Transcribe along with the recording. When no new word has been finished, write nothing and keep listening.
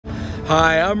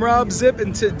Hi, I'm Rob Zip,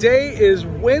 and today is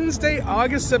Wednesday,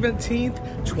 August 17th,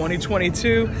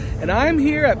 2022, and I'm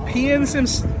here at PNC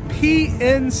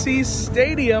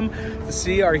Stadium to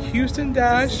see our Houston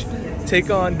Dash take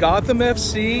on Gotham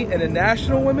FC in a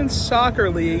National Women's Soccer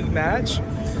League match.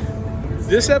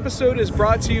 This episode is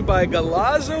brought to you by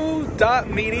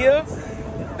Galazzo.media.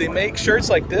 They make shirts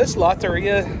like this,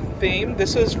 Lotteria themed.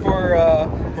 This is for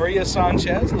Maria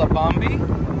Sanchez, La Bambi.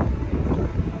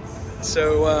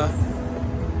 So,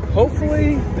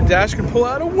 hopefully the Dash can pull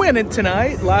out a win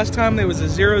tonight. Last time there was a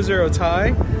 0-0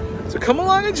 tie. So come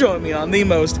along and join me on the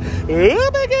most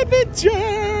epic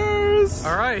adventures.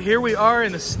 All right, here we are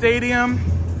in the stadium.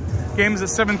 Game is at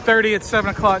 7:30. It's 7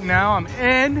 o'clock now. I'm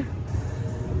in.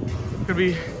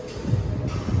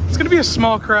 It's gonna be a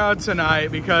small crowd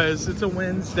tonight because it's a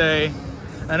Wednesday,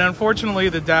 and unfortunately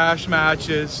the Dash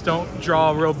matches don't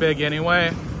draw real big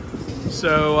anyway.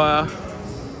 So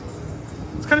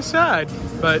it's kind of sad,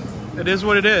 but it is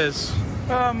what it is.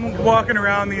 I'm walking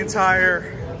around the entire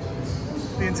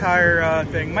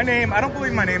thing. I don't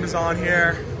believe my name is on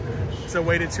here, so I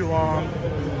waited too long.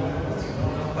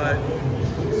 But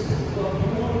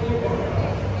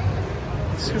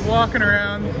just walking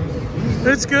around.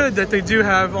 It's good that they do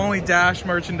have only Dash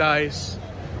merchandise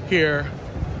here.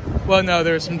 Well, no,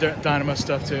 there's some Dynamo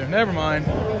stuff too. Never mind.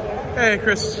 Hey,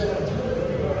 Christopher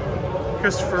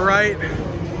Wright.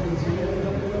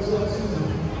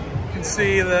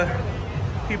 See the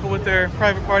people with their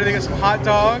private party. They got some hot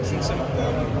dogs and some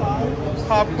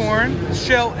popcorn.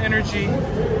 Shell Energy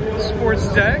Sports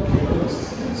Deck.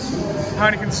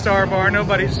 Heineken Star Bar.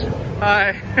 Nobody's.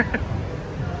 Hi.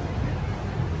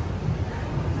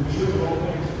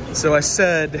 So I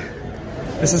said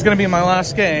this is going to be my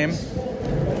last game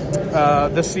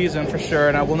this season for sure,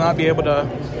 and I will not be able to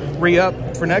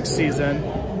re-up for next season.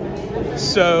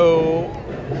 So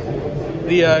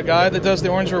the guy that does the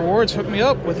Orange Rewards hooked me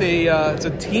up with it's a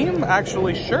team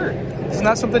actually shirt. It's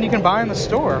not something you can buy in the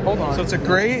store. Hold on. So it's a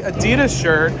gray Adidas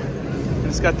shirt, and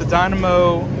it's got the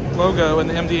Dynamo logo and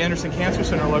the MD Anderson Cancer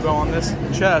Center logo on this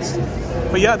chest.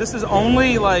 But yeah, this is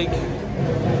only like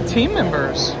team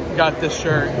members got this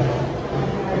shirt.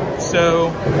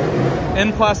 So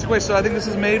in plastic waste. So I think this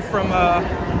is made from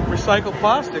recycled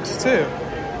plastics too.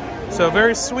 So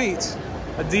very sweet.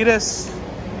 Adidas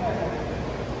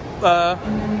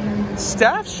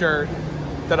staff shirt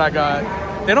that I got.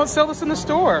 They don't sell this in the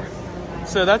store,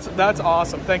 so that's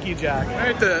awesome. Thank you, Jack. All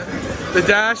right, the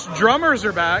Dash drummers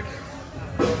are back.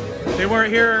 They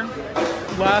weren't here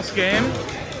last game,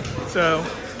 so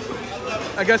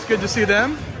I guess good to see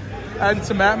them. Adding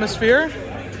some atmosphere.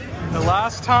 The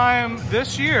last time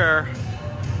this year,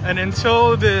 and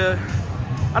until I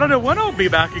don't know when I'll be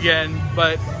back again,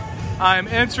 but I'm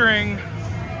entering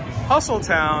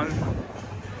Hustletown.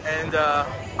 And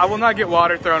I will not get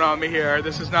water thrown on me here.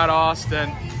 This is not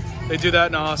Austin. They do that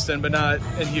in Austin, but not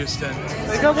in Houston.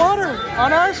 They got water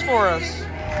on ice for us.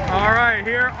 All right,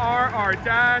 here are our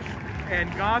Dash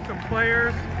and Gotham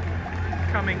players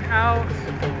coming out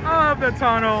of the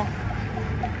tunnel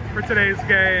for today's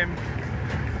game.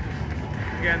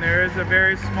 Again, there is a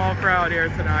very small crowd here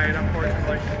tonight,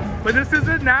 unfortunately. But this is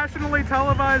a nationally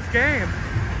televised game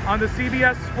on the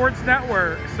CBS Sports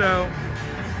Network, so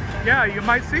yeah, you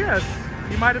might see us.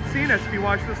 You might have seen us if you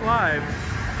watch this live.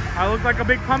 I look like a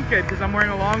big pumpkin because I'm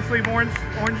wearing a long sleeve orange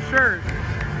shirt.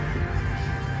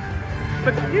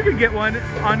 But you can get one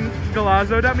on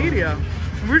Galazzo.media.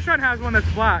 Rushan has one that's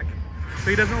black, so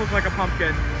he doesn't look like a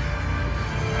pumpkin.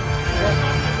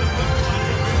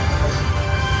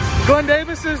 Glenn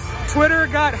Davis's Twitter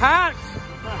got hacked.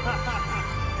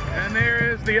 And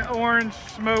there is the orange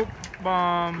smoke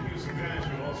bomb.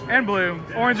 And blue,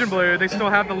 orange and blue. They still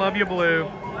have the Love You Blue.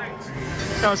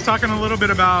 So I was talking a little bit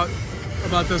about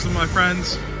this with my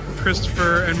friends,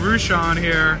 Christopher and Rushan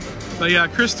here. But yeah,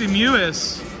 Christy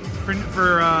Mewis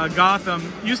for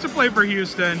Gotham used to play for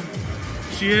Houston.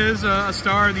 She is a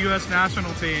star of the U.S.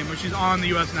 national team, or she's on the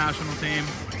U.S. national team.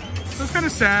 So it's kind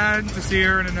of sad to see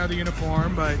her in another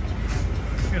uniform, but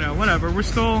you know, whatever. We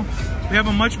have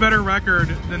a much better record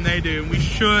than they do. We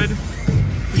should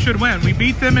win. We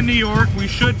beat them in New York. We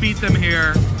should beat them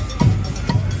here.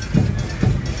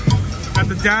 Got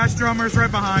the Dash drummers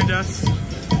right behind us.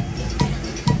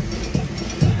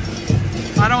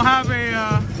 I don't have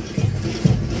a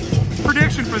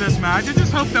prediction for this match. I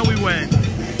just hope that we win.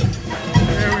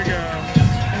 There we go.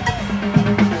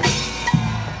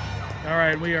 All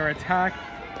right, we are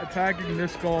attacking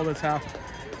this goal that's half.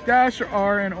 Dash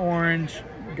are in orange,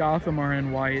 Gotham are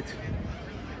in white.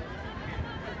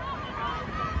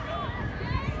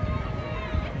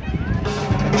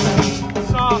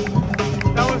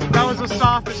 That was the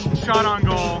softest shot on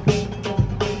goal.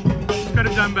 Could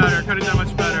have done better, could have done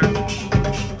much better.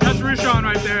 That's Rushan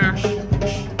right there.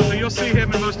 So you'll see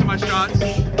him in most of my shots.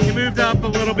 He moved up a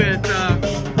little bit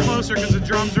closer because the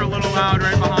drums are a little loud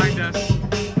right behind us.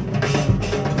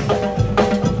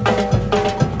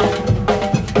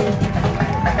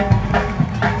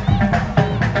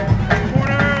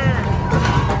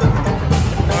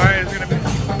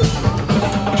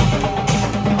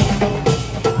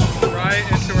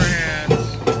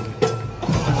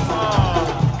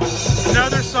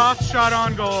 Soft shot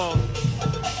on goal.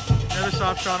 Another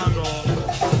soft shot on goal.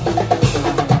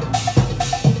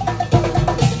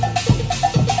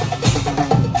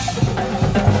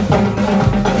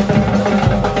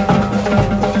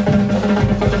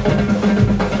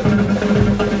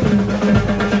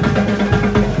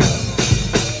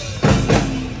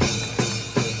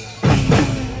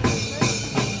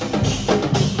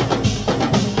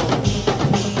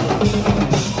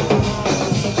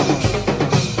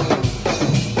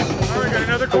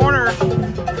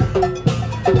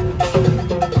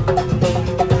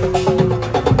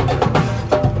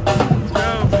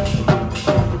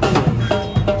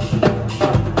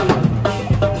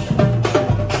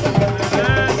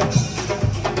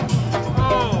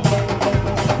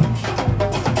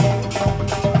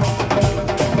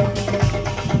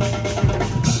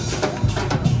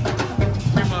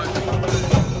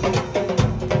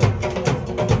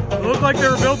 Like they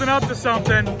were building up to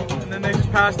something, and then they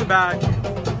just passed it back.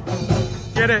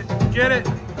 Get it, get it.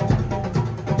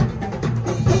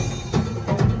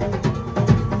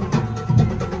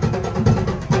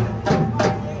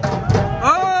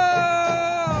 Oh!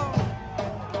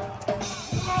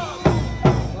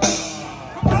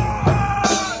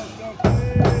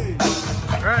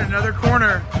 All right, another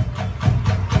corner.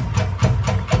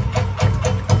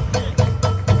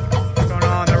 What's going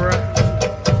on? The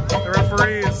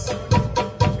referees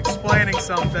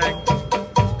something.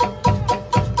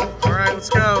 All right, let's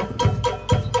go.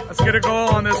 Let's get a goal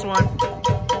on this one.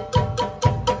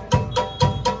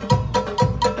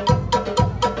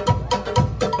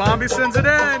 Bombi sends it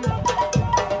in.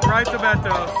 Right to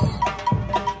Betos.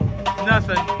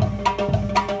 Nothing.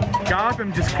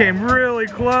 Gotham just came really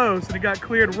close and it got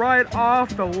cleared right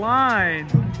off the line.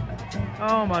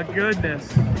 Oh my goodness.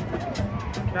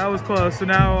 That was close. So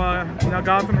now, now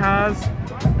Gotham has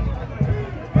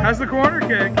the corner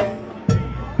kick.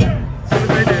 Let's see what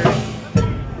they do.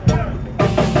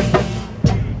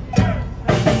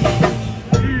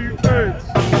 Defense.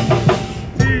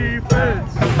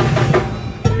 Defense.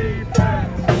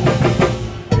 Defense.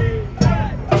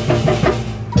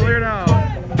 Cleared out.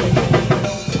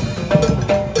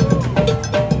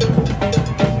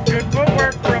 Good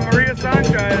footwork from Maria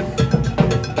Sanchez.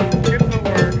 Good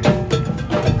footwork.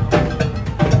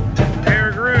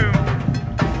 Eric Room.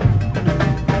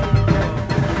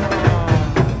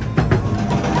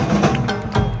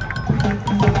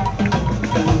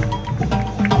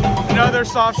 Another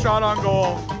soft shot on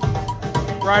goal,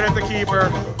 right at the keeper.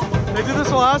 They did this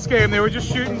the last game. They were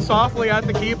just shooting softly at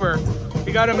the keeper.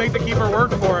 You got to make the keeper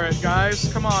work for it,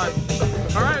 guys. Come on.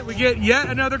 All right, we get yet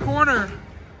another corner.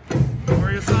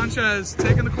 Maria Sanchez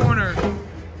taking the corner.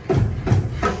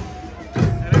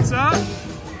 And it's up.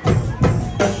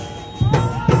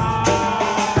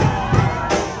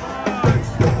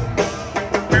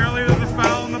 Apparently there's a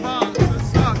foul in the box.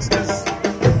 This sucks because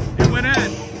it went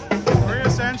in. Maria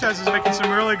Sanchez is making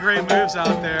some really great moves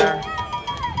out there.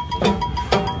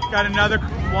 Got another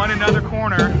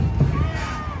corner.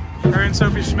 Her and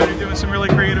Sophie Schmidt are doing some really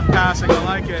creative passing. I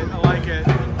like it. I like it.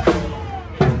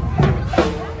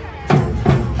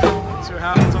 Let's see what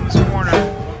happens on this corner.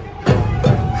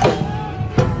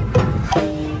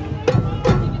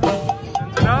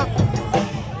 Sends it up.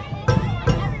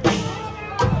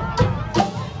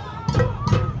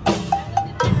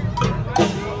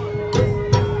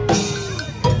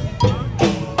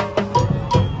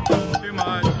 Too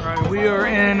much. All right, we are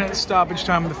in stoppage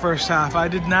time of the first half. I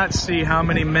did not see how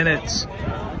many minutes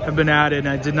have been added, and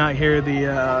I did not hear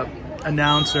the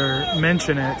announcer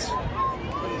mention it.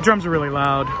 The drums are really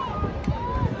loud,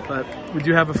 but we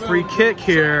do have a free kick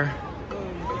here.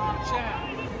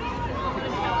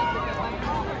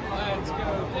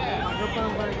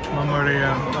 One more to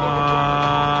go.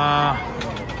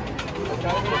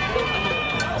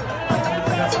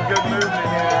 Got some good movement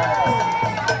here.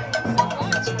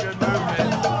 Got some good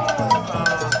movement.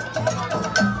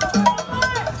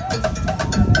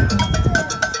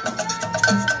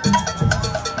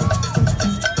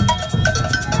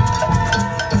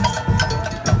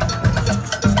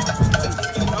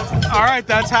 All right,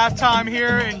 that's halftime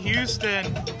here in Houston.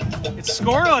 It's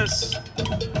scoreless.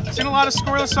 I've seen a lot of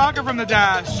scoreless soccer from the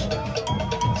Dash.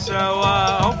 So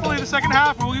hopefully the second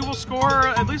half we will score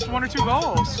at least 1 or 2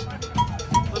 goals.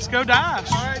 Let's go Dash.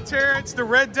 All right, Terrence, the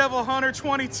Red Devil Hunter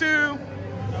 22.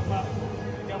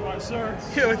 Got my shirt.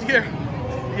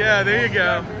 Yeah, there you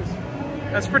go.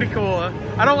 That's pretty cool.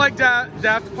 I don't like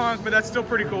Daft Punk, but that's still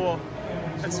pretty cool.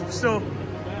 That's still,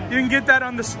 you can get that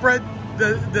on the spread,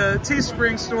 the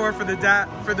Teespring store for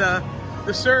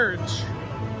the Surge.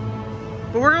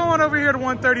 But we're going over here to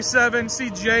 137. See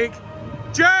Jake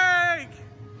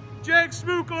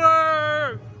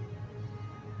Smookler.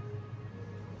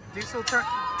 Diesel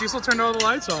turned all the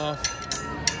lights off.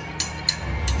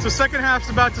 So second half's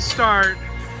about to start.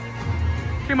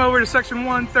 Came over to section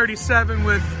 137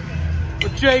 with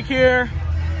Jake here.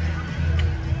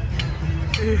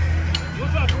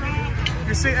 What's up, Rob?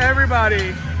 You see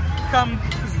everybody come.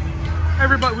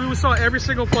 We saw every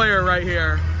single player right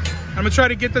here. I'm gonna try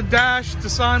to get the Dash to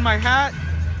sign my hat.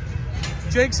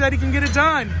 Jake said he can get it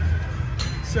done.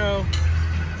 So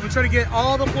I'm gonna try to get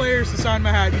all the players to sign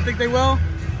my hat. You think they will?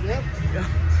 Yep. Yeah.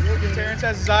 Terrence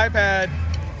has his iPad.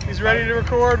 He's ready to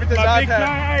record with his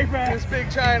iPad. His big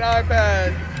giant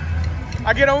iPad.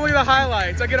 I get only the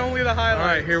highlights. All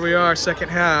right, here we are, second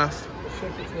half.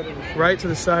 Right to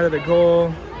the side of the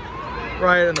goal.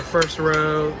 Right in the first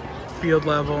row, field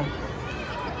level.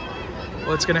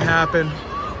 What's gonna happen?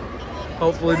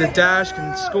 Hopefully the Dash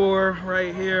can score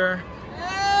right here.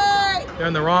 They're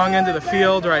on the wrong end of the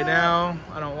field right now.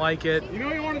 I don't like it. You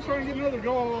know you want to try and get another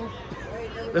goal.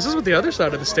 This is what the other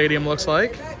side of the stadium looks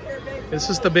like. This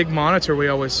is the big monitor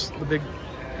the big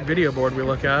video board we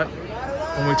look at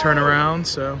when we turn around,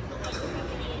 so.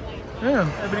 Yeah.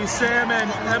 Ebony Salmon.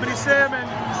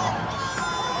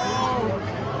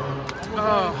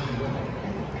 Oh.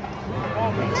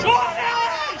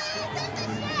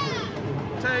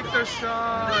 Take the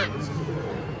shot.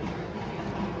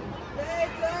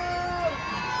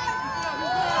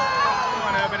 Come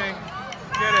on, Ebony.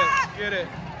 Get it. Get it!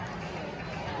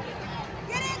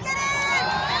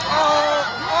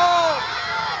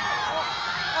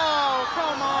 Oh,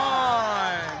 come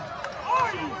on.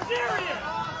 Are you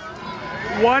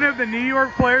serious? One of the New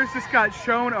York players just got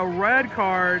shown a red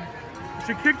card.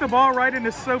 She kicked the ball right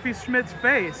into Sophie Schmidt's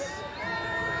face.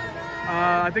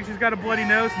 I think she's got a bloody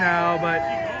nose now, but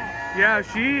yeah,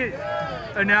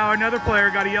 now another player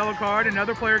got a yellow card,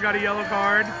 another player got a yellow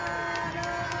card.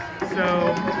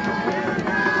 So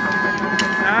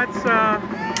that's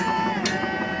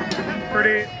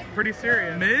pretty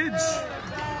serious. Midge.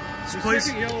 The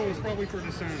second yellow was probably for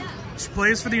dissent. She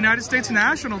plays for the United States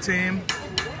national team,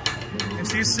 and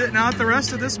she's sitting out the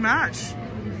rest of this match,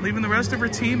 leaving the rest of her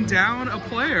team down a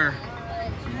player.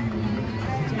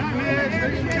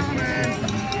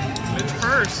 Midge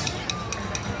first.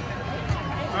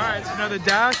 All right, so now the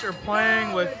Dash are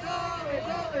playing with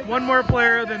one more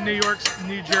player than New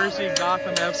Jersey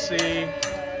Gotham FC.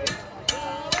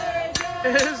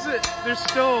 There's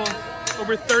still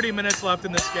over 30 minutes left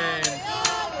in this game.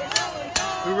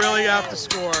 We really have to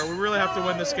score. We really have to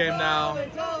win this game now.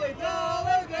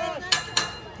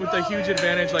 With a huge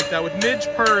advantage like that. With Midge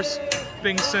Purse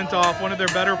being sent off, one of their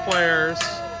better players.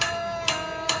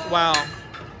 Wow.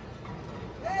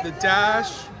 The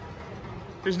Dash,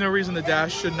 there's no reason the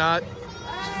Dash should not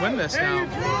win this now.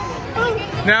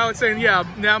 Now it's saying, yeah,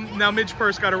 now Midge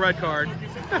Purse got a red card.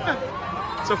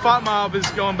 So Fat Mob is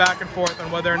going back and forth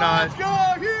on whether or not they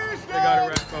got a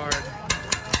red card.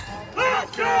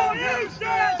 Let's go,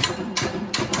 Houston!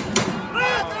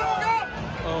 Let's go!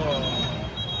 Oh.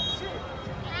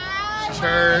 She's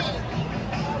hurt.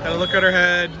 Gotta look at her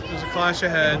head. There's a clash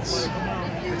of heads.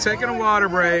 They're taking a water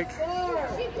break.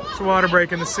 It's a water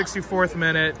break in the 64th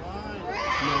minute.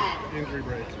 No, injury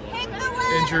break.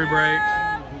 Injury break.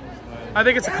 I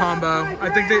think it's a combo. I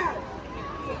think they...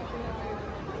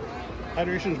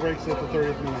 Hydration breaks at the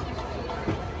 30th minute.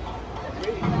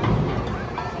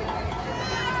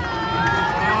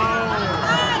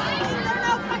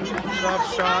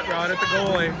 Soft shot right at the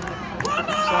goalie.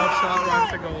 Soft shot right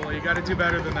at the goalie. You got to do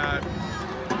better than that.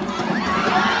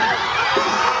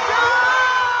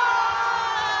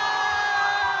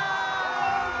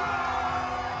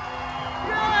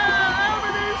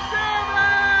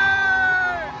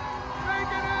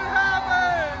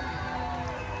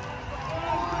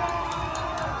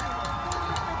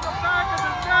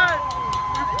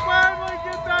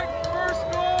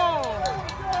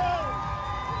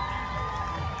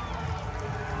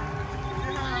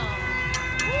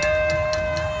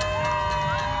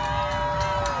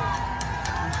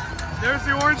 There's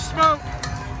the orange smoke.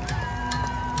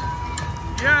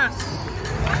 Yes.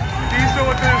 Diesel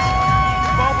with this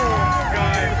bubble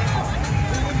guy.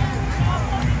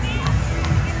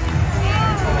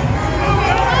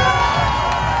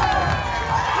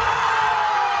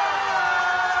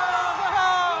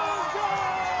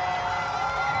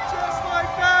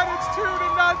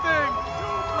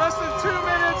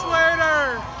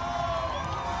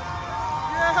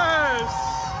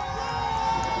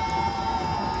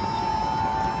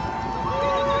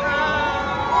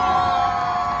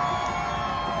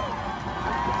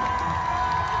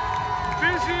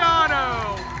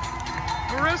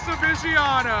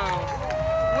 Viggiano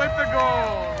with the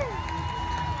goal.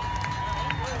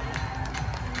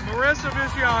 Marissa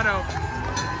Viggiano.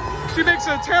 She makes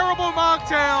a terrible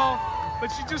mocktail, but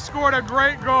she just scored a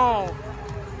great goal.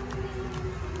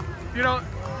 You know,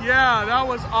 yeah, that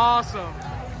was awesome.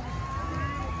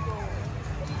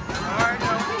 All right,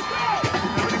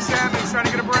 nobody Sammy's trying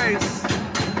to get a brace.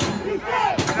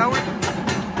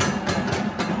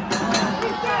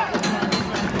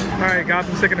 All right,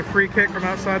 Gotham's taking a free kick from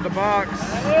outside the box.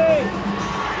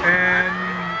 And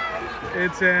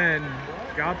it's in.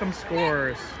 Gotham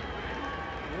scores.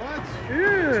 What?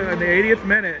 Yeah, in the 80th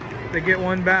minute, they get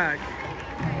one back.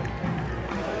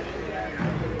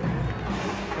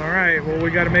 All right, well, we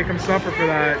got to make them suffer for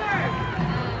that.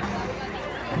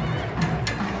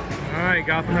 All right,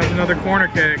 Gotham has another corner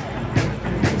kick.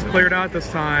 It's cleared out this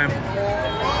time.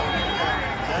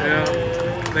 Yeah,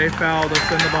 they fouled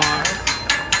us in the box.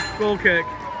 Goal kick.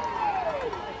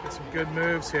 Get some good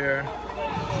moves here.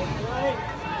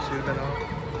 Should have been off.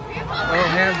 Oh,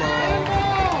 handball.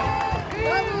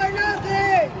 Double or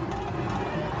nothing!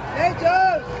 Hey,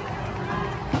 Toast!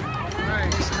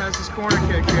 Alright, Houston has this corner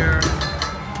kick here.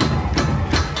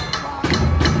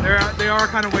 They are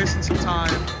kind of wasting some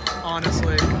time,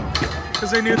 honestly.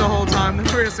 Because they knew the whole time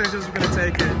that Maria Sanchez was going to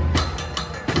take it.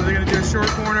 So they're going to do a short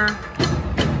corner.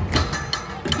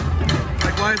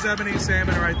 Like, why is Ebony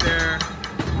Salmon right there?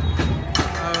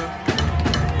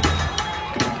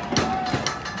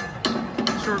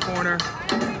 Short corner.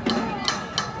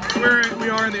 We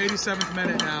are in the 87th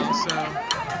minute now, so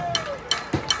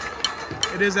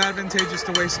it is advantageous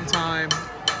to waste some time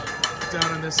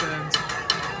down on this end,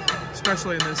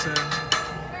 especially in this end.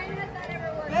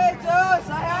 Hey, Toast,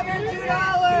 I have your $2!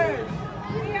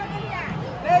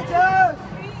 Hey, Toast!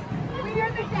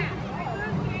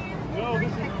 No,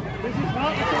 this is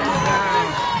not the same.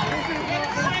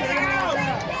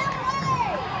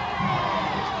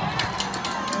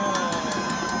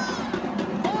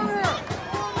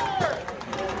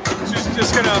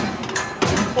 Just gonna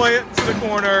play it to the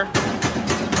corner.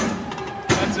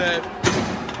 That's it.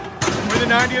 We're in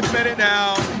the 90th minute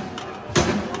now.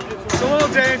 It's a little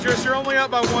dangerous. You're only up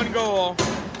by 1 goal.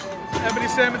 Ebony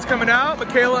Salmon's coming out.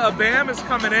 Michaela Abam is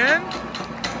coming in.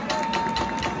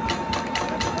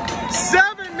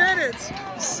 7 minutes!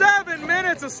 7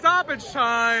 minutes of stoppage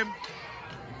time.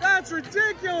 That's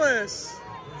ridiculous.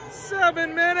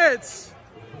 7 minutes.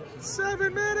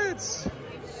 7 minutes.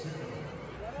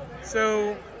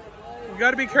 So we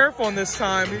got to be careful in this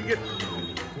time. You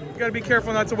got to be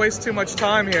careful not to waste too much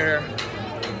time here.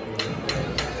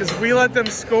 Because if we let them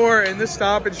score in this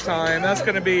stoppage time, that's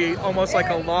going to be almost like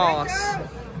a loss. So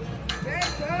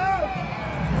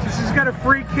she's got a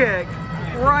free kick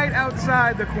right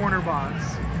outside the corner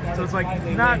box. So it's like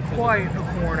not quite a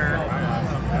corner.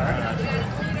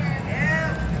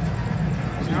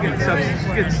 She's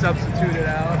getting substituted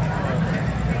out.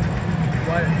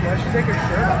 Why should she take her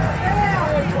shirt off?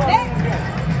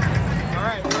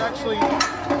 Alright, we actually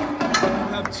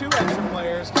have 2 extra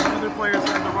players. 2 other players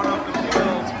have to run off the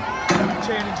field and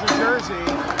change their jersey.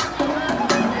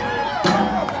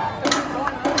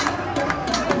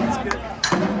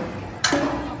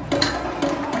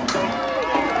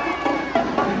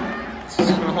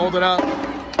 Just gonna hold it up.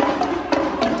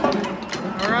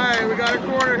 Alright, we got a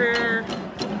corner here.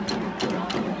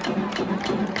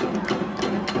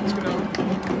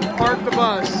 Park the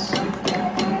bus.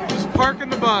 Just parking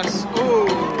the bus. Ooh.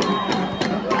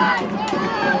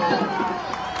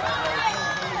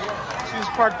 She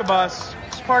just parked the bus.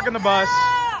 Just parking the bus.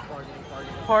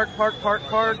 Park the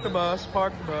bus.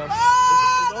 Park the bus.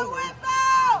 Oh, the whistle!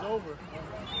 It's over.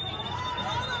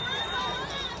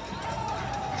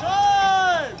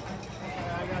 Time!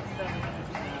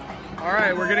 All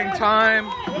right, we're getting time.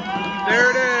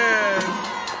 There it is.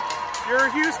 Your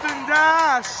Houston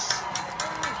Dash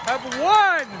have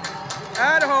won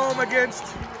at home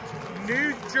against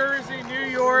New Jersey, New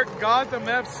York, Gotham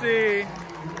FC.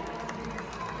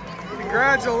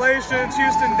 Congratulations,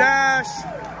 Houston Dash.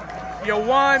 You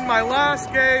won. My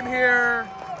last game here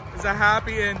is a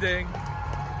happy ending.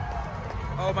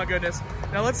 Oh my goodness.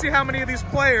 Now let's see how many of these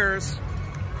players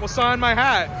will sign my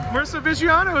hat. Marissa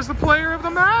Viggiano is the player of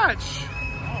the match.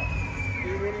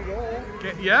 Game-winning goal.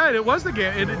 Yeah, it was the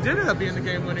game. It did end up being the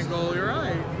game-winning goal. You're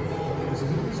right.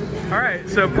 All right,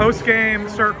 so post-game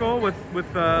circle with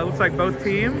looks like both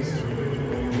teams.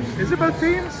 Is it both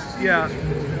teams? Yeah,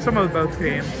 some of both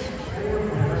teams.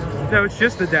 No, it's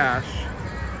just the Dash.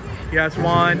 Yes,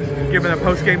 Juan giving a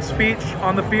post-game speech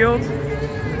on the field.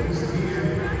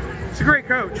 He's a great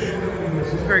coach. He's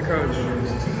a great coach.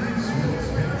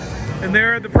 And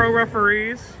there are the pro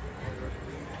referees.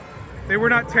 They were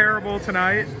not terrible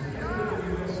tonight.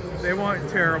 They weren't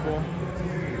terrible.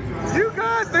 You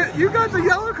got the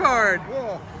yellow card.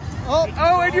 Yeah.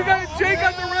 Oh, and Jake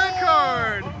got the red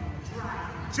card.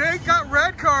 Jake got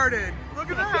red carded.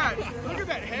 Look at that. Look at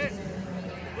that hit.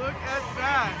 Look at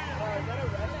that.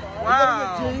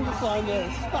 Wow.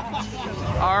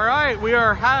 All right, we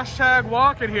are hashtag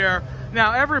walking here.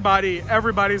 Now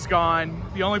everybody's gone.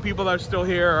 The only people that are still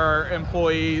here are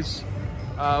employees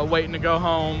waiting to go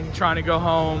home, trying to go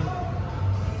home.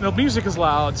 The music is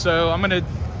loud, so I'm gonna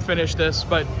finish this,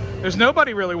 but there's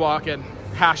nobody really walking.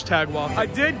 Hashtag walking. I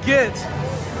did get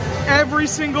every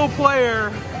single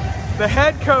player, the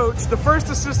head coach, the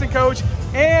first assistant coach,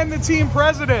 and the team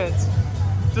president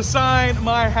to sign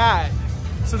my hat.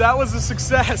 So that was a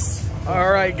success.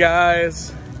 All right,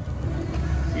 guys.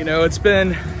 You know, it's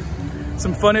been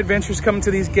some fun adventures coming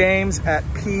to these games at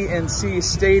PNC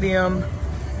Stadium,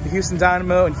 the Houston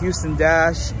Dynamo and Houston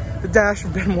Dash. The Dash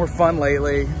have been more fun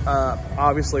lately.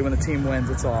 Obviously, when the team wins,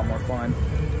 it's a lot more fun.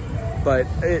 But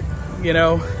you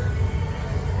know,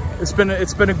 it's been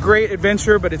a great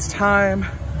adventure. But it's time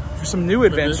for some new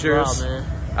adventures.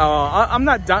 I'm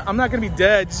not gonna be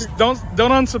dead. Just don't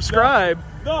unsubscribe.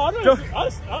 No, I'm not.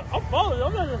 I'm following.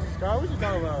 I'm not gonna subscribe. What you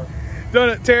talking about?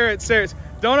 Don't Terrence.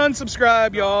 Don't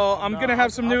unsubscribe, y'all. I'm gonna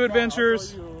have some new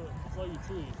adventures. I saw you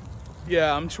tweet.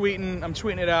 Yeah, I'm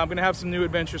tweeting it out. I'm gonna have some new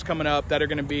adventures coming up that are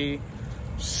gonna be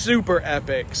super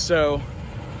epic. So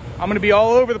I'm gonna be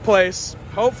all over the place,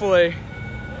 hopefully.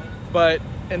 But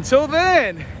until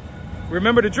then,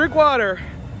 remember to drink water,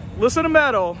 listen to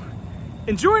metal,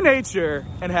 enjoy nature,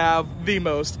 and have the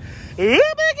most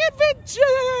epic adventures.